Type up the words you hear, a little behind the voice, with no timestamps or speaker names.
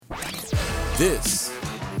This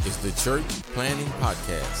is the Church Planting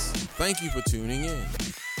Podcast. Thank you for tuning in.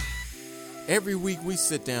 Every week we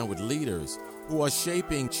sit down with leaders who are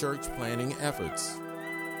shaping church planting efforts.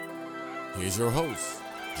 Here's your hosts,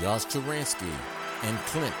 Josh Taransky and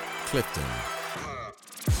Clint Clifton.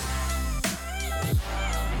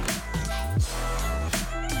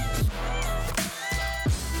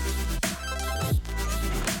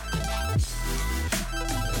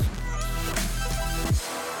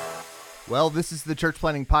 Well, this is the Church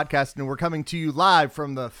Planting Podcast, and we're coming to you live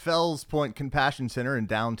from the Fells Point Compassion Center in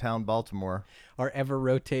downtown Baltimore. Our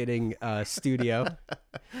ever-rotating studio.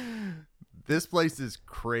 This place is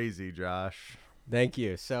crazy, Josh. Thank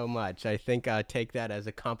you so much. I think take that as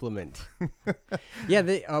a compliment.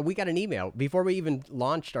 Yeah, we got an email. Before we even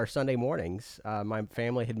launched our Sunday mornings, my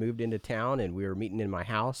family had moved into town, and we were meeting in my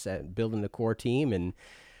house at building the core team, and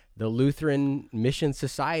the Lutheran Mission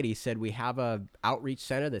Society said we have a outreach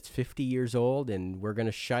center that's 50 years old, and we're going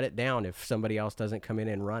to shut it down if somebody else doesn't come in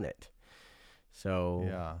and run it. So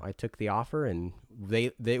yeah. I took the offer, and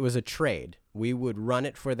it was a trade. We would run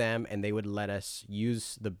it for them, and they would let us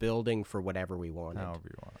use the building for whatever we wanted. However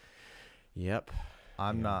you want. Yep.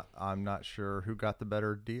 I'm not sure who got the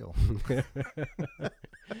better deal.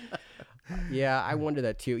 Yeah, I wonder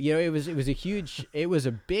that too. You know, it was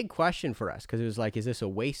a big question for us, because it was like, is this a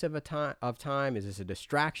waste of time? Is this a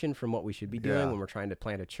distraction from what we should be doing when we're trying to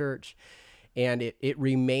plant a church? And it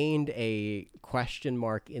remained a question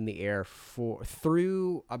mark in the air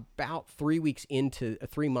through about 3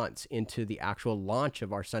 months into the actual launch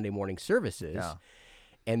of our Sunday morning services. Yeah.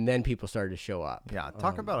 And then people started to show up. Yeah.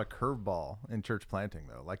 Talk about a curveball in church planting,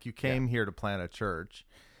 though. Like, you came here to plant a church,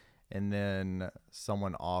 and then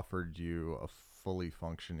someone offered you a fully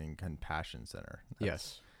functioning compassion center.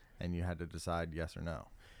 Yes. And you had to decide yes or no.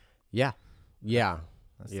 Yeah. Yeah.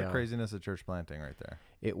 That's the craziness of church planting right there.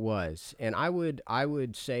 It was. And I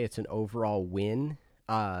would say it's an overall win.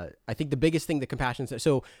 I think the biggest thing the compassion center,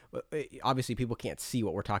 so obviously people can't see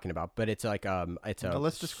what we're talking about, but it's like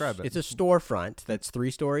let's describe it. It's a storefront that's 3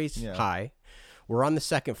 stories high. We're on the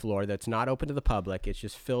second floor that's not open to the public. It's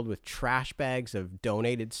just filled with trash bags of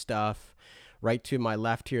donated stuff. Right to my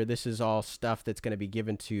left here, this is all stuff that's going to be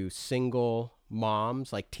given to single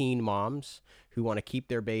moms, like teen moms who want to keep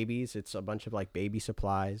their babies. It's a bunch of like baby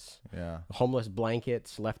supplies, homeless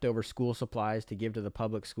blankets, leftover school supplies to give to the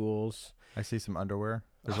public schools. I see some underwear.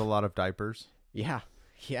 There's a lot of diapers. Yeah.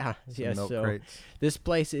 Milk crates. This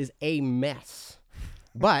place is a mess,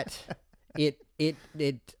 but it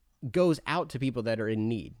goes out to people that are in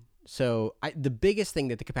need. So the biggest thing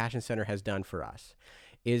that the Compassion Center has done for us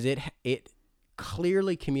is it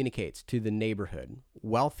clearly communicates to the neighborhood,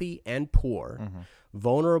 wealthy and poor,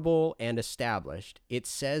 vulnerable and established. It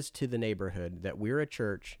says to the neighborhood that we're a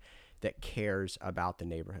church that cares about the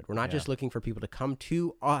neighborhood. We're not just looking for people to come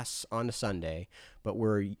to us on a Sunday, but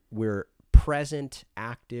we're present,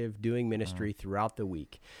 active, doing ministry throughout the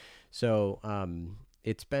week. So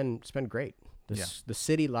it's been great. The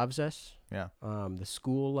city loves us. Yeah. The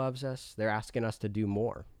school loves us. They're asking us to do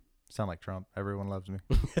more. Sound like Trump. Everyone loves me.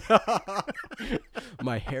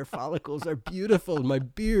 My hair follicles are beautiful. My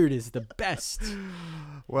beard is the best.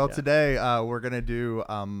 Well, today we're going to do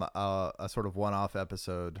a sort of one-off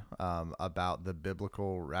episode about the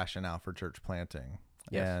biblical rationale for church planting.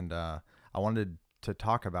 Yes. And I wanted to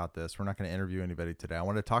talk about this. We're not going to interview anybody today. I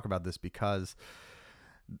wanted to talk about this because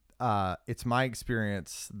it's my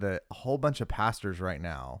experience that a whole bunch of pastors right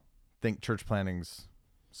now think church planting's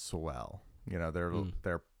swell. You know,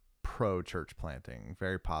 they're pro church planting,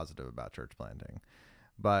 very positive about church planting,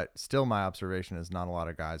 but still my observation is not a lot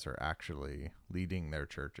of guys are actually leading their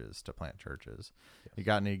churches to plant churches. Yes. You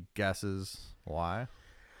got any guesses why?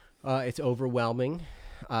 It's overwhelming,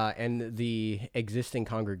 and the existing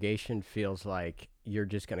congregation feels like you're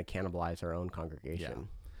just going to cannibalize our own congregation.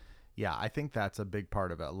 Yeah, I think that's a big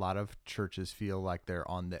part of it. A lot of churches feel like they're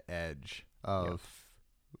on the edge of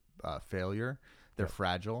failure. They're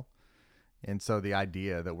fragile. And so the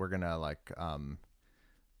idea that we're going to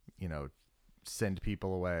send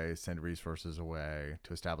people away, send resources away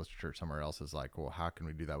to establish a church somewhere else is like, well, how can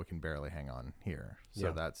we do that? We can barely hang on here.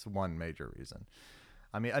 So that's one major reason.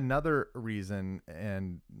 I mean, another reason,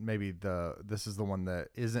 and maybe this is the one that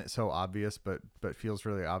isn't so obvious, but feels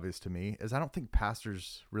really obvious to me, is I don't think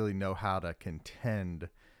pastors really know how to contend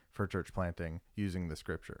for church planting using the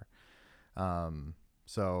scripture.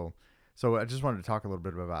 So I just wanted to talk a little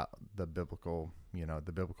bit about the biblical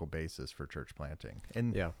basis for church planting.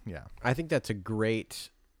 And I think that's a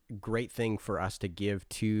great thing for us to give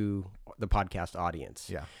to the podcast audience.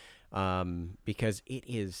 Yeah. because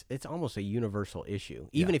it's almost a universal issue.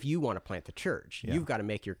 Even if you want to plant the church, you've got to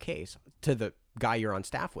make your case to the guy you're on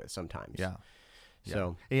staff with sometimes. Yeah.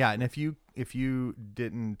 So and if you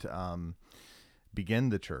didn't begin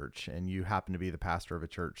the church and you happen to be the pastor of a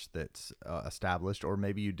church that's established, or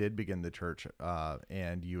maybe you did begin the church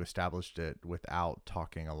and you established it without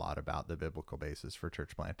talking a lot about the biblical basis for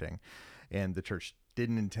church planting, and the church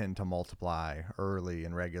didn't intend to multiply early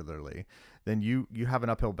and regularly, then you have an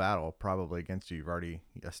uphill battle probably against you. You've already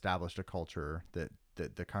established a culture that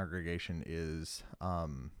the congregation is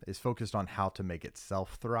focused on how to make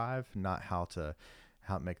itself thrive, not how to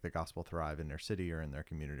make the gospel thrive in their city or in their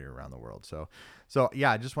community or around the world. So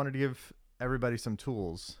yeah, I just wanted to give everybody some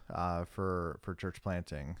tools for church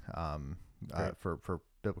planting, for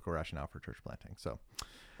biblical rationale for church planting. So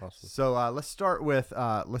awesome. So let's start with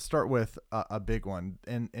a big one,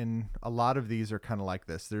 and a lot of these are kind of like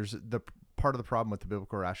this. There's the part of the problem with the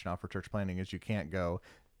biblical rationale for church planting is you can't go,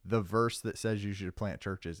 the verse that says you should plant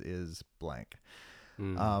churches is blank.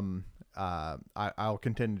 I'll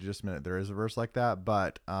contend in just a minute. There is a verse like that,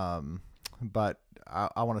 but I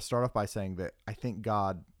want to start off by saying that I think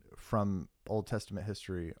God, from Old Testament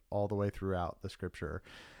history all the way throughout the Scripture,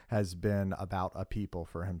 has been about a people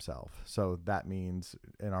for Himself. So that means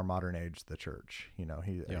in our modern age, the church.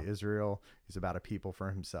 Israel is about a people for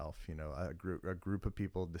Himself. A group of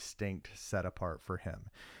people distinct, set apart for Him.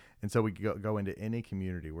 And so we go into any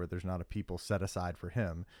community where there's not a people set aside for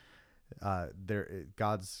Him.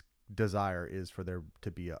 God's desire is for there to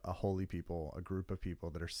be a holy people, a group of people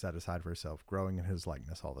that are set aside for Himself, growing in His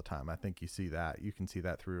likeness all the time. I think you can see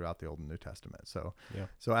that throughout the Old and New Testament. So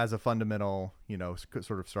as a fundamental,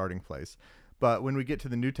 sort of starting place. But when we get to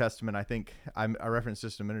the New Testament, I think I referenced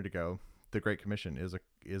just a minute ago, the Great Commission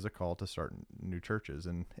is a call to start new churches,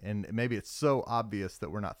 and maybe it's so obvious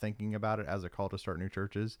that we're not thinking about it as a call to start new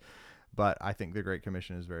churches, but I think the Great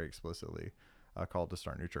Commission is very explicitly a call to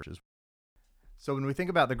start new churches. So when we think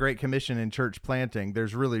about the Great Commission in church planting,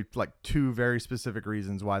 there's really like two very specific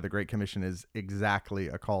reasons why the Great Commission is exactly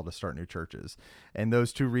a call to start new churches. And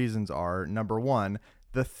those two reasons are, number one,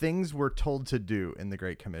 the things we're told to do in the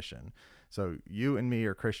Great Commission. So you and me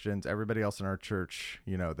are Christians. Everybody else in our church,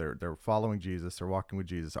 they're following Jesus. They're walking with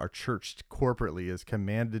Jesus. Our church corporately is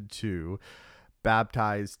commanded to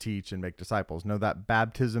baptize, teach, and make disciples. Know that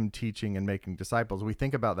baptism, teaching, and making disciples, we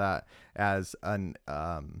think about that as an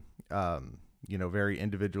very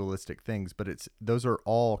individualistic things, but those are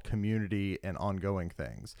all community and ongoing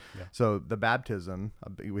things. Yeah. So the baptism,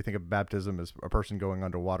 we think of baptism as a person going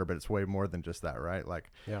under water, but it's way more than just that, right?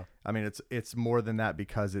 I mean, it's more than that,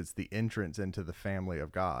 because it's the entrance into the family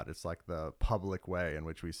of God. It's like the public way in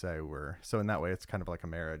which we say so in that way, it's kind of like a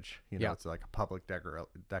marriage, it's like a public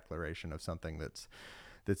declaration of something that's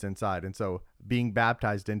inside. And so being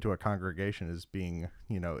baptized into a congregation is being,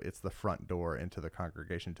 it's the front door into the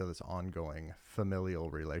congregation, to this ongoing familial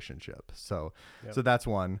relationship. So that's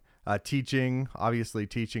one. Teaching, obviously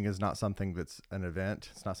teaching is not something that's an event.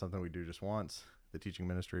 It's not something we do just once. The teaching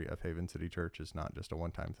ministry of Haven City Church is not just a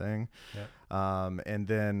one-time thing. And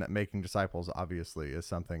then making disciples, obviously, is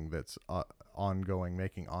something that's ongoing,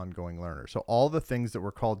 making ongoing learners. So all the things that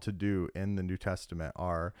we're called to do in the New Testament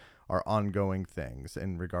are ongoing things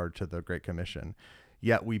in regard to the Great Commission.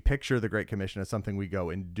 Yet we picture the Great Commission as something we go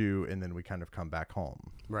and do, and then we kind of come back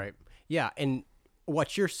home. Right. Yeah. And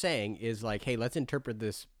what you're saying is like, hey, let's interpret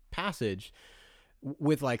this passage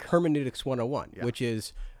with like Hermeneutics 101, which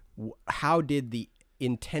is how did the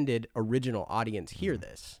intended original audience hear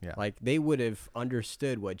this? Yeah. Like they would have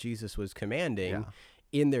understood what Jesus was commanding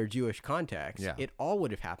in their Jewish context. It all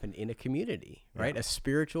would have happened in a community, right? A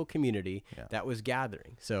spiritual community that was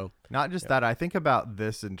gathering. So not just that, I think about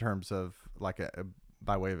this in terms of like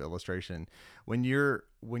by way of illustration, when you're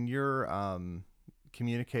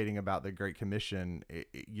communicating about the Great Commission,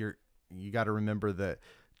 you got to remember that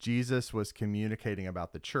Jesus was communicating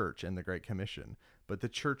about the church and the Great Commission, but the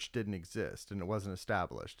church didn't exist and it wasn't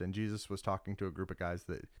established. And Jesus was talking to a group of guys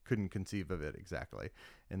that couldn't conceive of it exactly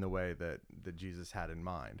in the way that Jesus had in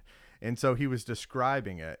mind. And so he was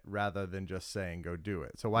describing it rather than just saying, go do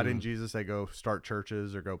it. So why didn't Jesus say, go start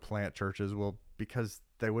churches or go plant churches? Well, because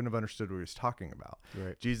they wouldn't have understood what he was talking about.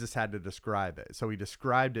 Right. Jesus had to describe it. So he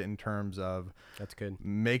described it in terms of that's good,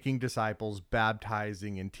 making disciples,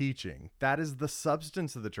 baptizing, and teaching. That is the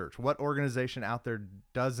substance of the church. What organization out there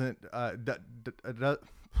doesn't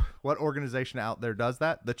what organization out there does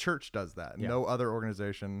that? The church does that. No other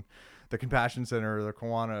organization the Compassion Center, the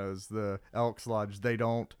Kiwanis, the Elks Lodge, they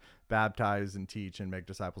don't baptize and teach and make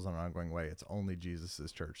disciples in an ongoing way. It's only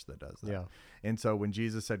Jesus's church that does that. Yeah. And so when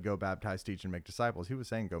Jesus said, go baptize, teach, and make disciples, he was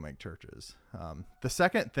saying, go make churches. The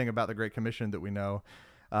second thing about the Great Commission that we know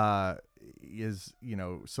is,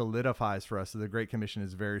 solidifies for us that the Great Commission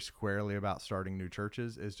is very squarely about starting new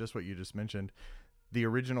churches, is just what you just mentioned. The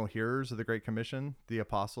original hearers of the Great Commission, the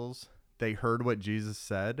apostles, they heard what Jesus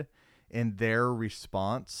said, and their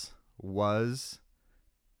response was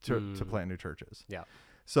to plant new churches. Yeah.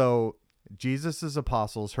 So Jesus's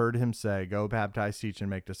apostles heard him say, go baptize, teach, and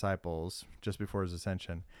make disciples just before his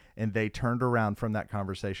ascension. And they turned around from that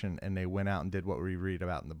conversation and they went out and did what we read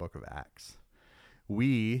about in the book of Acts.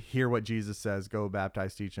 We hear what Jesus says, go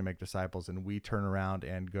baptize, teach, and make disciples, and we turn around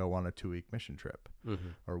and go on a 2-week mission trip.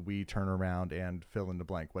 Or we turn around and fill in the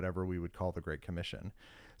blank, whatever we would call the Great Commission.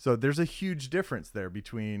 So there's a huge difference there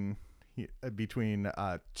between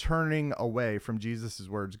turning away from Jesus's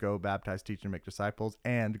words, go baptize, teach, and make disciples,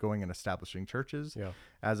 and going and establishing churches,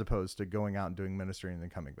 as opposed to going out and doing ministry and then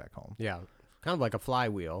coming back home. Yeah. Kind of like a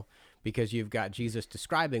flywheel, because you've got Jesus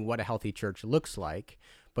describing what a healthy church looks like,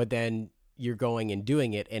 but then you're going and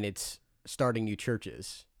doing it, and it's starting new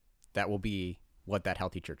churches. That will be what that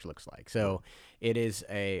healthy church looks like. So it is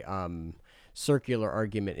a circular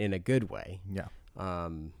argument in a good way.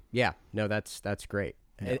 Yeah. No, that's great.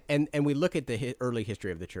 Yeah. And we look at the early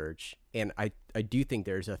history of the church, and I do think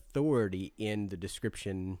there's authority in the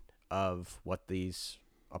description of what these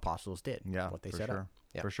apostles did. Yeah, what they for set sure. up.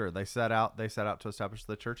 Yeah. For sure. They set out to establish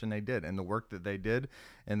the church, and they did. And the work that they did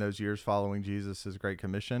in those years following Jesus' Great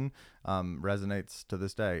Commission resonates to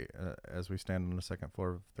this day as we stand on the second floor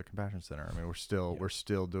of the Compassion Center. I mean, we're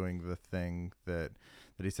still doing the thing that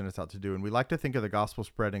he sent us out to do. And we like to think of the gospel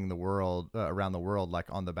spreading the world around the world like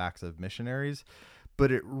on the backs of missionaries. But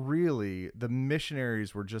the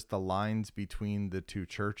missionaries were just the lines between the two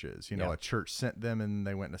churches. A church sent them and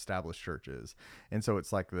they went and established churches. And so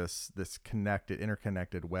it's like this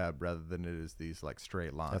interconnected web rather than it is these like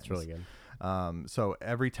straight lines. That's really good. So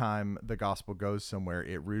every time the gospel goes somewhere,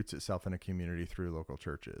 it roots itself in a community through local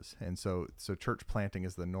churches. And so church planting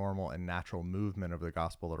is the normal and natural movement of the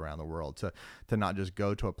gospel around the world to not just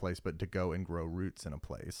go to a place, but to go and grow roots in a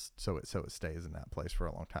place. So it stays in that place for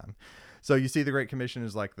a long time. So you see the Great Commission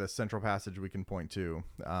is like the central passage we can point to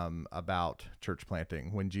about church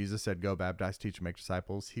planting. When Jesus said, go baptize, teach, and make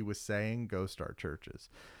disciples, he was saying, go start churches.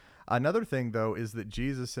 Another thing, though, is that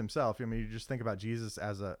Jesus himself, I mean, you just think about Jesus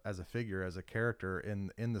as a figure, as a character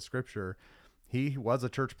in the scripture, he was a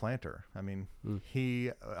church planter. I mean,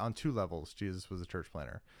 he, on two levels, Jesus was a church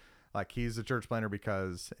planter. Like, he's a church planter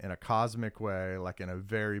because in a cosmic way, like in a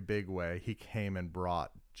very big way, he came and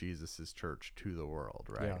brought Jesus's church to the world,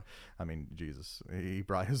 right? Yeah. I mean, Jesus, he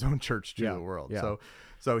brought his own church to the world. Yeah.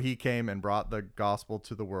 So he came and brought the gospel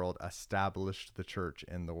to the world, established the church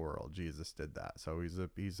in the world. Jesus did that. So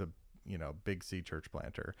he's a big C church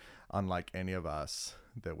planter, unlike any of us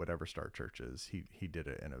that would ever start churches. He did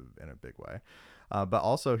it in a big way. But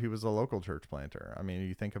also he was a local church planter. I mean,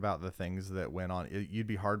 you think about the things that went on, you'd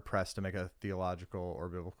be hard pressed to make a theological or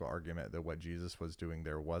biblical argument that what Jesus was doing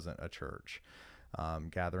there wasn't a church.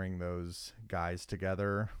 Gathering those guys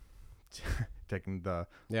together, taking the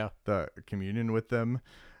communion with them,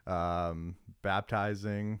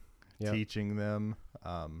 baptizing, teaching them,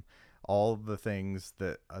 all the things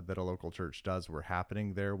that a local church does were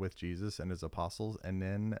happening there with Jesus and his apostles, and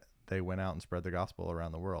then they went out and spread the gospel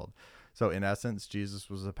around the world. So in essence, Jesus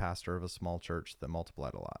was a pastor of a small church that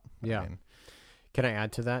multiplied a lot. Yeah. Can I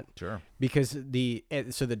add to that? Sure. Because the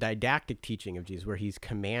didactic teaching of Jesus, where he's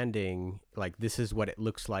commanding, like, this is what it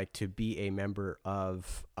looks like to be a member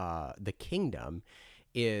of the kingdom,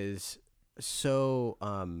 is so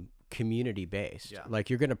community based. Yeah. Like,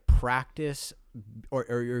 you're going to practice or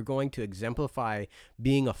you're going to exemplify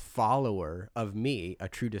being a follower of me, a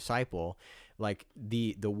true disciple. Like,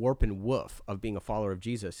 the warp and woof of being a follower of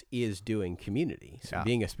Jesus is doing community. So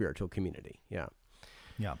being a spiritual community. Yeah.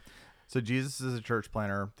 Yeah. So Jesus is a church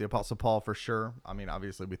planter. The Apostle Paul, for sure. I mean,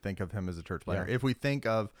 obviously, we think of him as a church planter. Yeah. If we think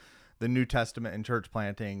of the New Testament and church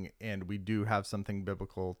planting, and we do have something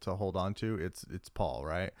biblical to hold on to, it's Paul,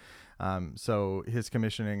 right? So his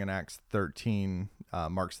commissioning in Acts 13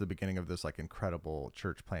 marks the beginning of this like incredible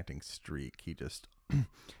church planting streak. He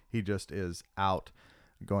just is out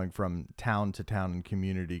going from town to town and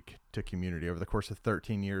community to community. Over the course of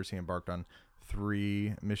 13 years, he embarked on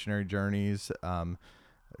 3 missionary journeys.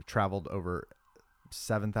 Traveled over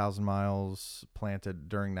 7,000 miles planted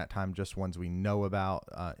during that time, just ones we know about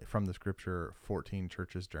from the scripture, 14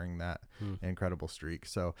 churches during that incredible streak.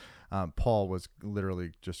 So Paul was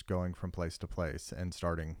literally just going from place to place and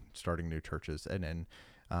starting new churches. And then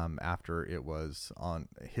after it was on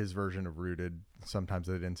his version of rooted, sometimes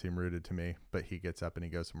they didn't seem rooted to me, but he gets up and he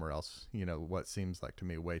goes somewhere else, what seems like to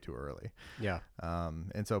me way too early. Yeah.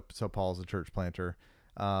 And so Paul's a church planter.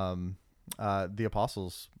 The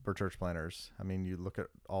apostles were church planters. I mean, you look at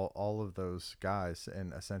all of those guys,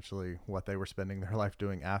 and essentially what they were spending their life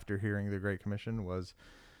doing after hearing the Great Commission was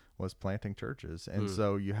planting churches. And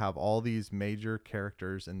so you have all these major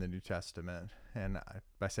characters in the New Testament. And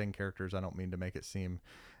by saying characters, I don't mean to make it seem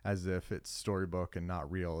as if it's storybook and not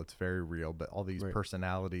real. It's very real, but all these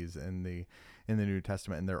personalities in the New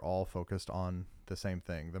Testament, and they're all focused on the same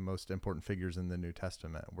thing. The most important figures in the New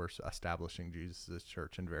Testament were establishing Jesus'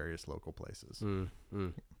 church in various local places.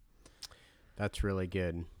 That's really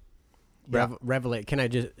good. Yeah. Revelation. Can I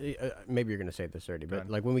just maybe you're going to say this already, but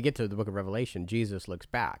like when we get to the book of Revelation, Jesus looks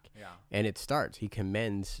back, and it starts. He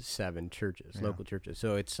commends 7 churches, local churches.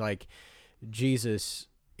 So it's like Jesus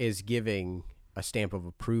is giving a stamp of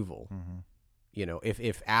approval.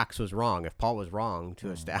 If Acts was wrong, if Paul was wrong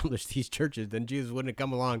to establish these churches, then Jesus wouldn't have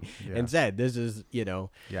come along and said, "This is this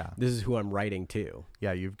is who I'm writing to."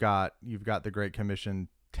 Yeah, you've got the Great Commission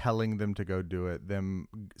telling them to go do it, them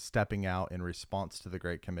stepping out in response to the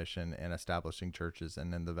Great Commission and establishing churches,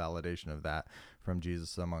 and then the validation of that from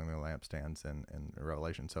Jesus among the lampstands in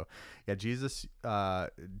Revelation. So yeah, Jesus was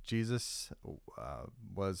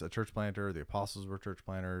a church planter. The apostles were church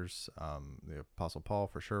planters. The Apostle Paul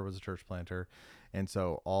for sure was a church planter. And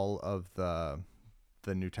so all of the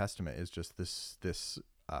New Testament is just this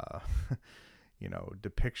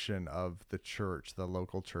depiction of the church, the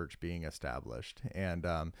local church being established. And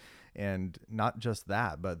not just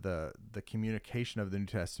that, but the communication of the New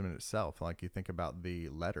Testament itself. Like you think about the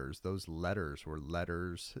letters, those letters were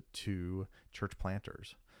letters to church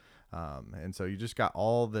planters. And so you just got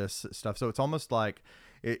all this stuff. So it's almost like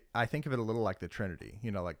I think of it a little like the Trinity,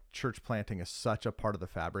 like church planting is such a part of the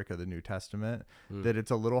fabric of the New Testament that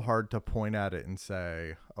it's a little hard to point at it and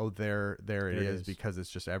say, oh, there it is, because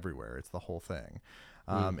it's just everywhere. It's the whole thing.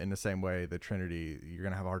 In the same way, the Trinity, you're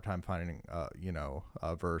going to have a hard time finding,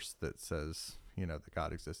 a verse that says, that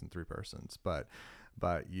God exists in 3 persons, but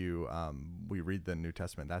we read the New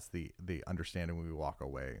Testament. That's the understanding we walk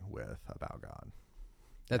away with about God.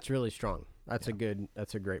 That's really strong. That's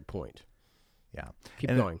a great point. Yeah.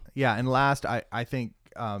 Keep going. Yeah. And last, I think,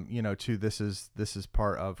 too, this is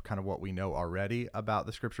part of kind of what we know already about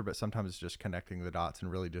the scripture, but sometimes it's just connecting the dots and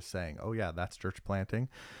really just saying, oh yeah, that's church planting.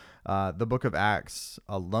 The book of Acts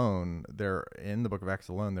alone, there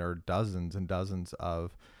are dozens and dozens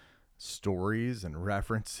of stories and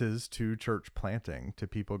references to church planting, to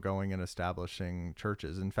people going and establishing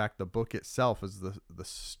churches. In fact, the book itself is the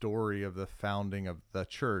story of the founding of the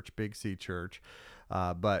church, Big C Church.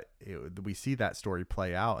 But we see that story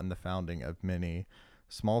play out in the founding of many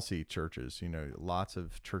small C churches. Lots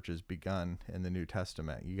of churches begun in the New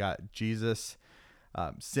Testament. You got Jesus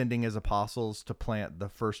sending his apostles to plant the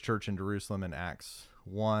first church in Jerusalem in Acts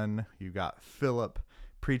 1. You got Philip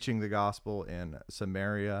preaching the gospel in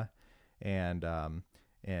Samaria, and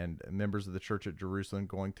members of the church at Jerusalem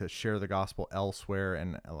going to share the gospel elsewhere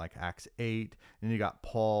in like Acts 8. And you got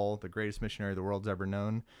Paul, the greatest missionary the world's ever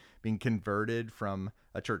known, being converted from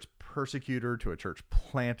a church persecutor to a church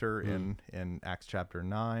planter in Acts chapter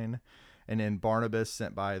 9. And then Barnabas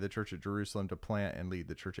sent by the church at Jerusalem to plant and lead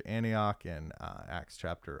the church at Antioch in Acts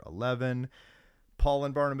chapter 11. Paul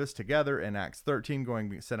and Barnabas together in Acts 13,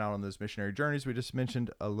 going sent out on those missionary journeys we just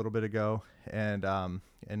mentioned a little bit ago, and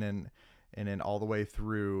then all the way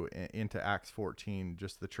through into Acts 14,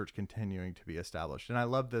 just the church continuing to be established. And I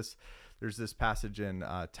love this. There's this passage in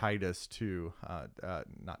Titus 2,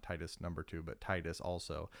 not Titus number 2, but Titus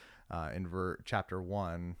also in chapter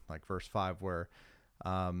 1, like verse 5, where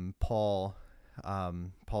Paul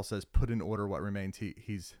says, "Put in order what remains."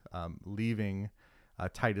 He's leaving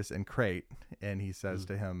Titus in Crete, and he says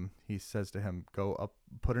to him, "Go up,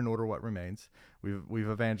 put in order what remains. We've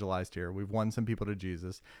evangelized here. We've won some people to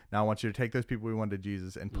Jesus. Now I want you to take those people we won to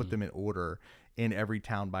Jesus and put them in order in every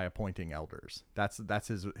town by appointing elders." That's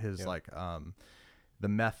his like the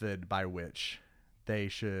method by which they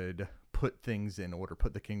should put things in order,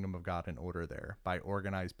 put the kingdom of God in order there, by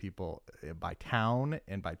organize people by town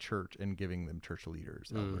and by church, and giving them church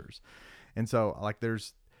leaders, elders. And so like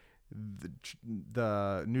there's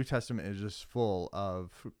the New Testament is just full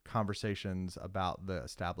of conversations about the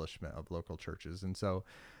establishment of local churches. And so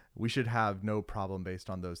we should have no problem based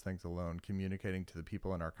on those things alone, communicating to the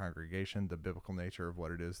people in our congregation the biblical nature of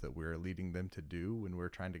what it is that we're leading them to do when we're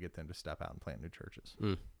trying to get them to step out and plant new churches.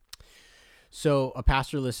 So a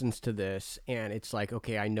pastor listens to this and it's like,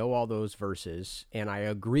 okay, I know all those verses and I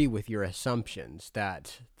agree with your assumptions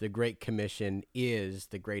that the Great Commission is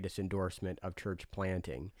the greatest endorsement of church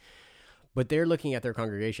planting. But they're looking at their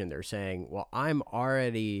congregation. They're saying, well, I'm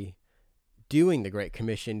already doing the Great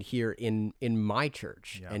Commission here in my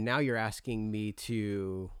church. Yeah. And now you're asking me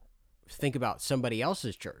to think about somebody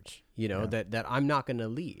else's church, that I'm not going to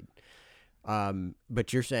lead.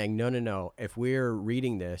 But you're saying, no. If we're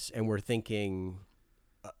reading this and we're thinking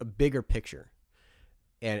a bigger picture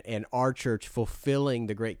and our church fulfilling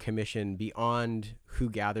the Great Commission beyond who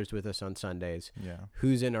gathers with us on Sundays,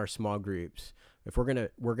 who's in our small groups, if we're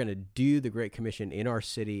going to do the Great Commission in our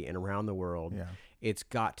city and around the world, it's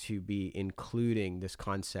got to be including this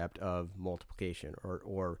concept of multiplication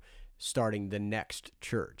or starting the next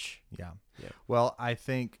church. Yeah. Well, I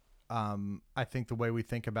think the way we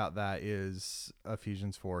think about that is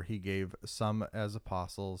Ephesians 4. He gave some as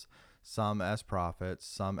apostles, some as prophets,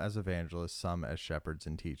 some as evangelists, some as shepherds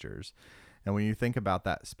and teachers. And when you think about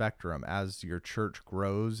that spectrum, as your church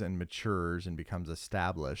grows and matures and becomes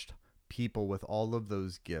established, people with all of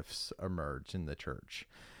those gifts emerge in the church.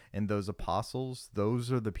 And those apostles,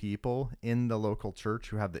 those are the people in the local church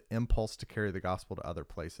who have the impulse to carry the gospel to other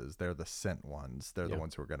places. They're the sent ones. They're the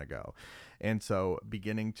ones who are going to go. And so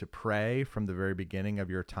beginning to pray from the very beginning of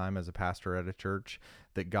your time as a pastor at a church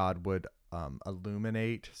that God would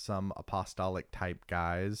illuminate some apostolic type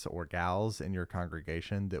guys or gals in your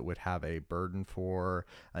congregation that would have a burden for,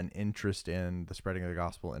 an interest in the spreading of the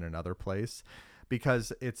gospel in another place.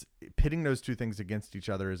 Because it's pitting those two things against each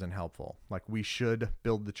other isn't helpful. Like, we should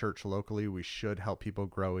build the church locally. We should help people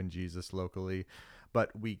grow in Jesus locally.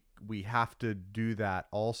 But we have to do that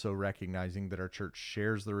also recognizing that our church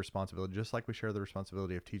shares the responsibility, just like we share the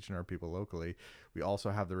responsibility of teaching our people locally. We also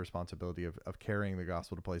have the responsibility of carrying the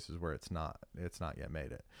gospel to places where it's not yet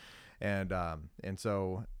made it. And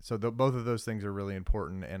so both of those things are really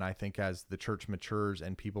important. And I think as the church matures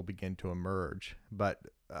and people begin to emerge, but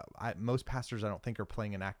most pastors I don't think are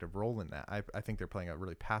playing an active role in that. I think they're playing a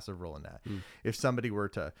really passive role in that. If somebody were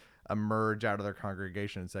to emerge out of their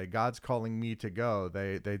congregation and say, God's calling me to go,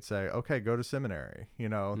 they'd say, okay, go to seminary.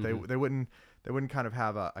 They wouldn't kind of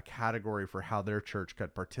have a category for how their church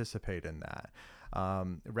could participate in that.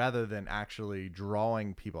 Rather than actually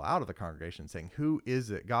drawing people out of the congregation, saying, who is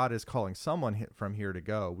it? God is calling someone from here to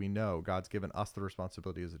go. We know God's given us the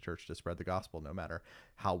responsibility as a church to spread the gospel, no matter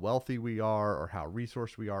how wealthy we are or how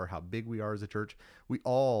resourced we are, or how big we are as a church. We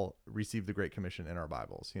all receive the Great Commission in our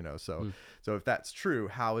Bibles, So if that's true,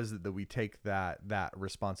 how is it that we take that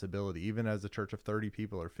responsibility, even as a church of 30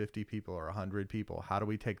 people or 50 people or 100 people? How do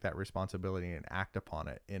we take that responsibility and act upon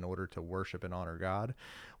it in order to worship and honor God?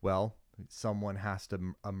 Well, someone has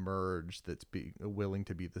to emerge that's willing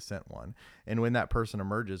to be the sent one. And when that person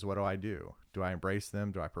emerges, what do? Do I embrace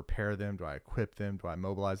them? Do I prepare them? Do I equip them? Do I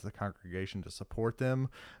mobilize the congregation to support them?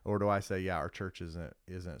 Or do I say, yeah, our church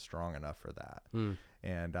isn't strong enough for that?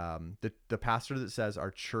 And the pastor that says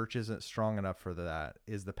our church isn't strong enough for that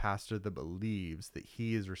is the pastor that believes that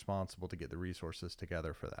he is responsible to get the resources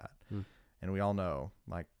together for that. And we all know,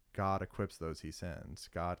 like, God equips those he sends.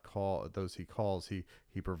 Those he calls, he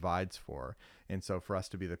provides for. And so for us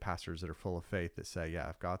to be the pastors that are full of faith that say, yeah,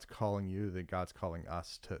 if God's calling you, then God's calling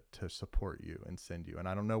us to support you and send you. And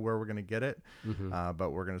I don't know where we're going to get it,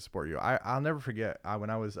 but we're going to support you. I'll never forget when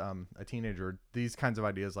I was a teenager, these kinds of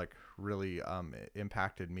ideas like really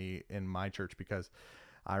impacted me in my church, because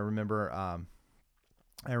I remember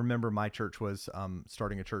my church was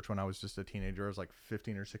starting a church when I was just a teenager. I was like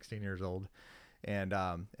 15 or 16 years old. And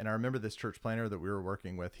I remember this church planner that we were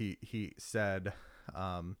working with, he said,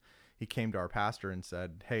 he came to our pastor and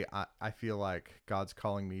said, hey, I feel like God's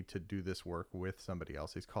calling me to do this work with somebody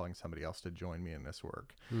else. He's calling somebody else to join me in this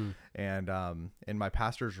work. And my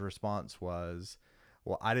pastor's response was,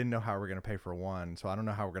 well, I didn't know how we're going to pay for one, so I don't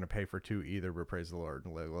know how we're going to pay for two either, but praise the Lord.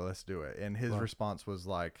 Well, let's do it. And his response was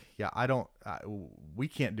like, yeah, we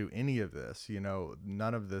can't do any of this.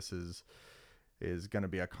 None of this is going to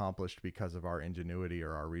be accomplished because of our ingenuity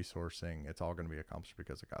or our resourcing. It's all going to be accomplished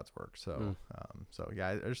because of God's work. So,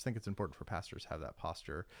 yeah, I just think it's important for pastors to have that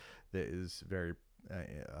posture that is very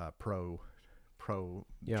pro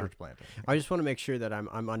church planting. I just want to make sure that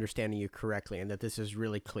I'm understanding you correctly and that this is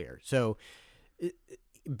really clear. So,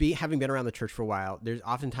 having been around the church for a while, there's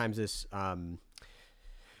oftentimes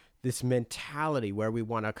this mentality where we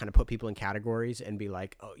want to kind of put people in categories and be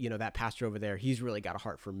like, oh, that pastor over there, he's really got a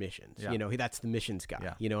heart for missions. Yeah. That's the missions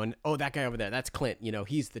guy, Yeah. and that guy over there, that's Clint,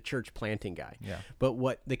 he's the church planting guy. Yeah. But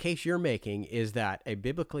what the case you're making is that a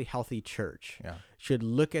biblically healthy church should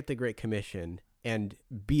look at the Great Commission and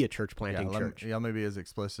be a church planting church. Let me be as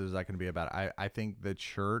explicit as I can be about it. I think the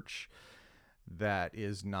church that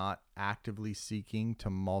is not actively seeking to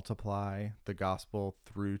multiply the gospel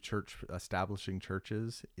through establishing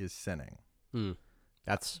churches is sinning.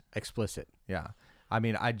 That's explicit. Yeah. I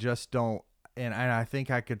mean, I just don't, and I think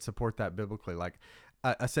I could support that biblically. Like,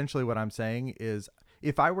 essentially what I'm saying is,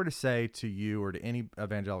 if I were to say to you or to any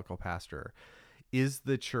evangelical pastor, is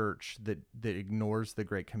the church that ignores the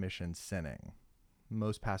Great Commission sinning?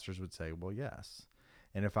 Most pastors would say, well, yes.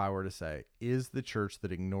 And if I were to say, is the church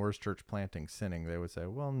that ignores church planting sinning? They would say,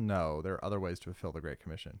 well, no, there are other ways to fulfill the Great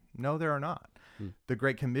Commission. No, there are not. The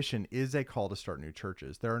Great Commission is a call to start new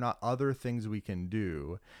churches. There are not other things we can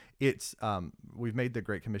do. It's we've made the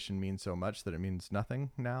Great Commission mean so much that it means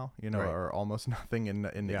nothing now, right. Or almost nothing in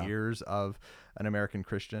the ears of an American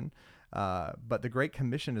Christian. But the Great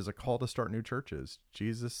Commission is a call to start new churches.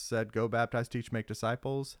 Jesus said, go baptize, teach, make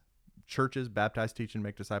disciples. Churches baptize, teach, and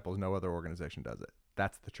make disciples. No other organization does it.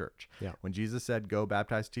 That's the church. Yeah. When Jesus said, go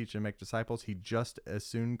baptize, teach, and make disciples, he just as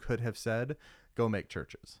soon could have said, go make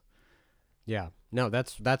churches. Yeah. No,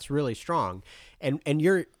 that's really strong. And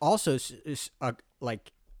you're also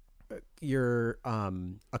you're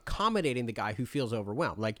accommodating the guy who feels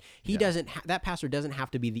overwhelmed. Like that pastor doesn't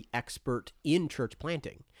have to be the expert in church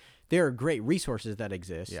planting. There are great resources that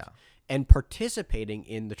exist. Yeah. And participating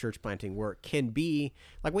in the church planting work can be,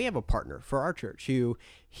 like, we have a partner for our church who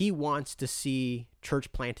he wants to see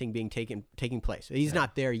church planting being taking place. He's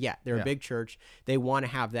not there yet. They're a big church. They want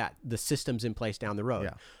to have the systems in place down the road.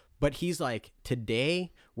 Yeah. But he's like,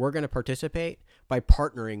 today we're going to participate by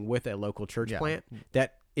partnering with a local church plant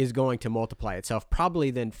that is going to multiply itself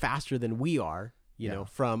probably then faster than we are,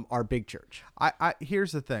 from our big church.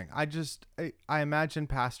 Here's the thing. I imagine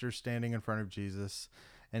pastors standing in front of Jesus,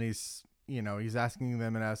 and he's asking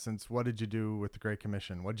them in essence, what did you do with the Great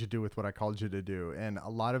Commission? What did you do with what I called you to do? And a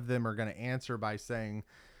lot of them are going to answer by saying,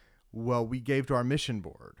 well, we gave to our mission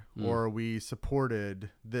board, or we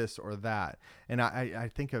supported this or that. And I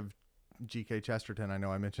think of G.K. Chesterton. I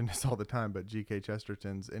know I mention this all the time, but G.K.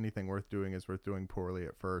 Chesterton's anything worth doing is worth doing poorly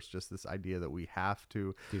at first. Just this idea that we have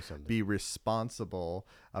to be responsible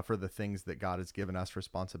for the things that God has given us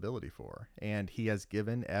responsibility for. And he has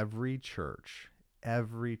given every church,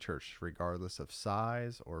 regardless of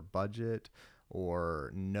size or budget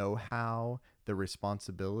or know-how, the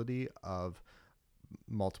responsibility of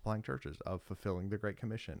multiplying churches, of fulfilling the Great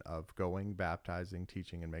Commission, of going, baptizing,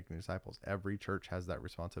 teaching, and making disciples. Every church has that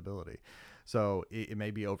responsibility. So it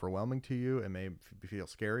may be overwhelming to you. It may feel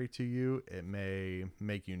scary to you. It may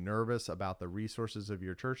make you nervous about the resources of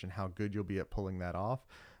your church and how good you'll be at pulling that off.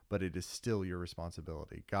 But it is still your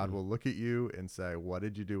responsibility. God will look at you and say, what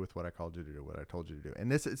did you do with what I called you to do, what I told you to do?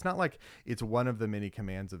 And it's not like it's one of the many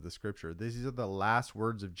commands of the scripture. These are the last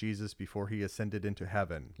words of Jesus before he ascended into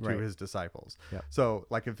heaven to his disciples. Yep. So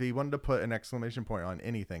like if he wanted to put an exclamation point on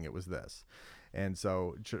anything, it was this. And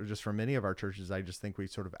so just for many of our churches, I just think we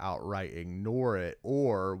sort of outright ignore it,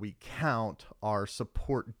 or we count our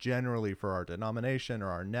support generally for our denomination or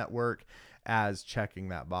our network as checking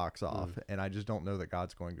that box off. And I just don't know that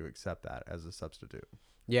God's going to accept that as a substitute.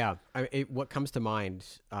 Yeah. What comes to mind,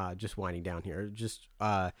 just winding down here,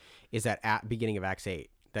 is that at beginning of Acts 8,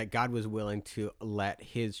 that God was willing to let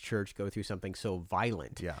his church go through something so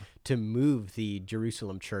violent to move the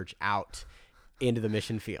Jerusalem church out into the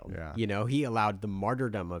mission field. Yeah. He allowed the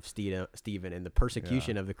martyrdom of Stephen and the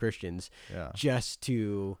persecution of the Christians just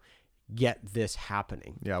to get this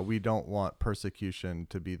happening. Yeah, we don't want persecution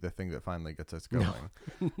to be the thing that finally gets us going.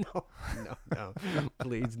 No,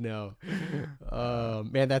 please no.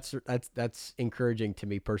 Man, that's encouraging to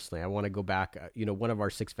me personally. I want to go back. One of our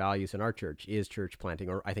 6 values in our church is church planting,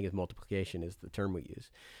 or I think it's multiplication is the term we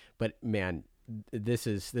use. But man, this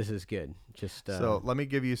is good. So let me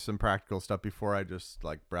give you some practical stuff before I just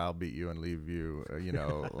like browbeat you and leave you,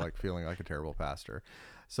 like feeling like a terrible pastor.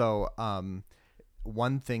 So,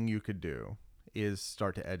 one thing you could do is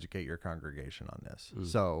start to educate your congregation on this.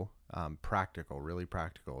 So, really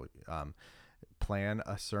practical. Plan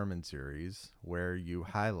a sermon series where you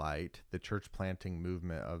highlight the church planting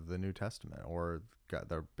movement of the New Testament, or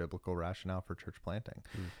the biblical rationale for church planting.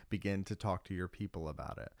 Begin to talk to your people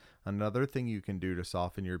about it. Another thing you can do to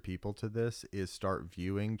soften your people to this is start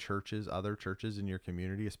viewing other churches in your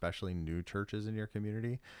community, especially new churches in your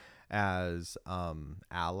community, as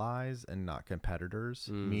allies and not competitors,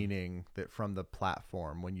 meaning that from the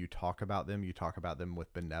platform, when you talk about them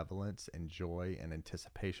with benevolence and joy and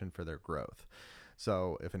anticipation for their growth.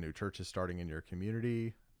 So if a new church is starting in your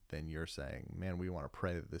community, then you're saying, man, we want to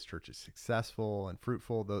pray that this church is successful and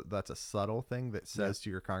fruitful. That's a subtle thing that says to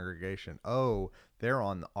your congregation, oh, they're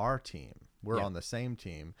on our team. We're on the same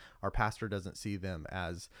team. Our pastor doesn't see them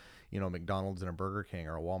as, McDonald's and a Burger King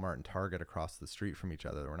or a Walmart and Target across the street from each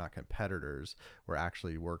other. We're not competitors. We're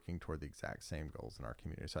actually working toward the exact same goals in our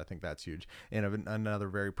community. So I think that's huge. And another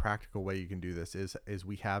very practical way you can do this is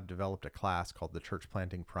we have developed a class called the Church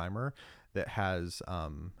Planting Primer that has, I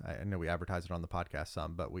know we advertise it on the podcast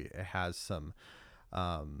some, but it has some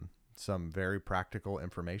very practical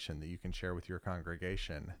information that you can share with your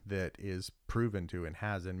congregation that is proven to and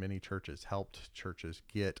has in many churches helped churches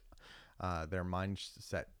get their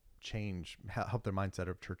mindset change, help their mindset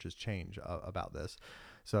of churches change about this.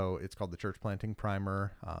 So it's called the Church Planting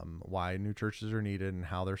Primer, why new churches are needed and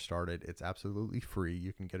how they're started. It's absolutely free.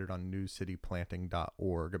 You can get it on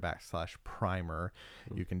newcityplanting.org/primer.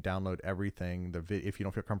 You can download everything. If you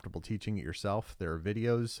don't feel comfortable teaching it yourself, there are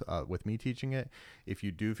videos with me teaching it. If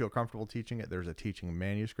you do feel comfortable teaching it, there's a teaching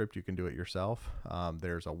manuscript. You can do it yourself.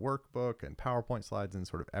 There's a workbook and PowerPoint slides and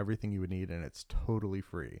sort of everything you would need, and it's totally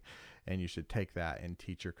free. And you should take that and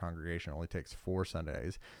teach your congregation. It only takes 4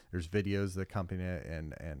 Sundays. There's videos that accompany it,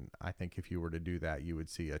 and I think if you were to do that, you would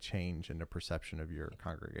see a change in the perception of your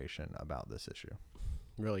congregation about this issue.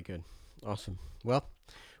 Really good. Awesome. Well,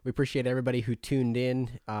 we appreciate everybody who tuned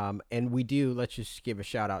in, and let's just give a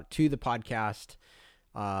shout out to the podcast.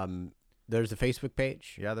 There's a Facebook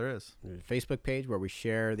page. Yeah, there is. There's a Facebook page where we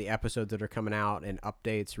share the episodes that are coming out and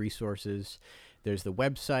updates, resources. There's the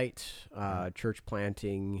website,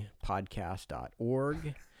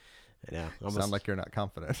 churchplantingpodcast.org. Sound like you're not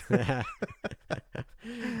confident.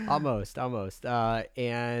 Almost.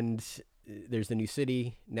 And there's the New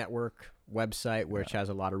City Network website, which has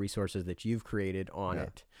a lot of resources that you've created on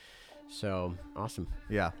it. So, awesome.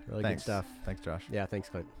 Yeah. Really good stuff. Thanks, Josh. Yeah, thanks,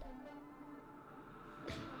 Clint.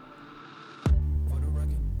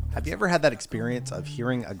 Have you ever had that experience of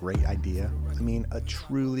hearing a great idea? I mean, a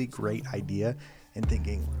truly great idea, and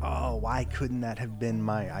thinking, oh, why couldn't that have been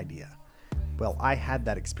my idea? Well, I had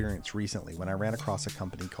that experience recently when I ran across a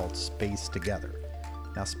company called Space Together.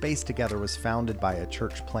 Now, Space Together was founded by a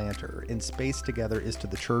church planter, and Space Together is to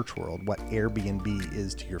the church world what Airbnb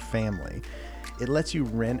is to your family. It lets you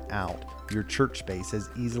rent out your church space as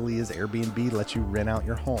easily as Airbnb lets you rent out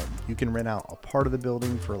your home. You can rent out a part of the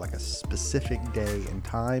building for like a specific day and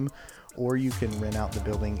time, or you can rent out the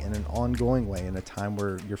building in an ongoing way in a time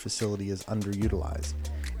where your facility is underutilized.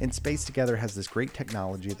 And Space Together has this great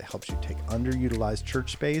technology that helps you take underutilized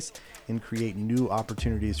church space and create new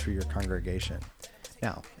opportunities for your congregation.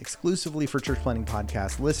 Now, exclusively for Church Planting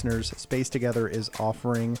Podcast listeners, Space Together is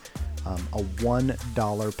offering a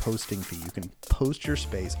 $1 posting fee. You can post your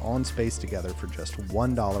space on Space Together for just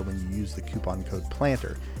 $1 when you use the coupon code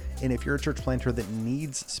PLANTER. And if you're a church planter that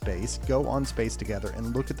needs space, go on Space Together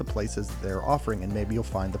and look at the places that they're offering, and maybe you'll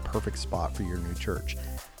find the perfect spot for your new church.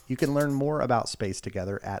 You can learn more about Space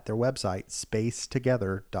Together at their website,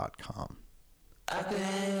 spacetogether.com.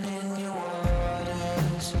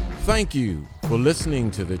 Thank you for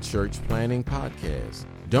listening to the Church Planting Podcast.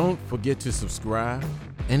 Don't forget to subscribe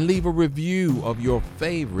and leave a review of your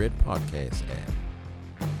favorite podcast app.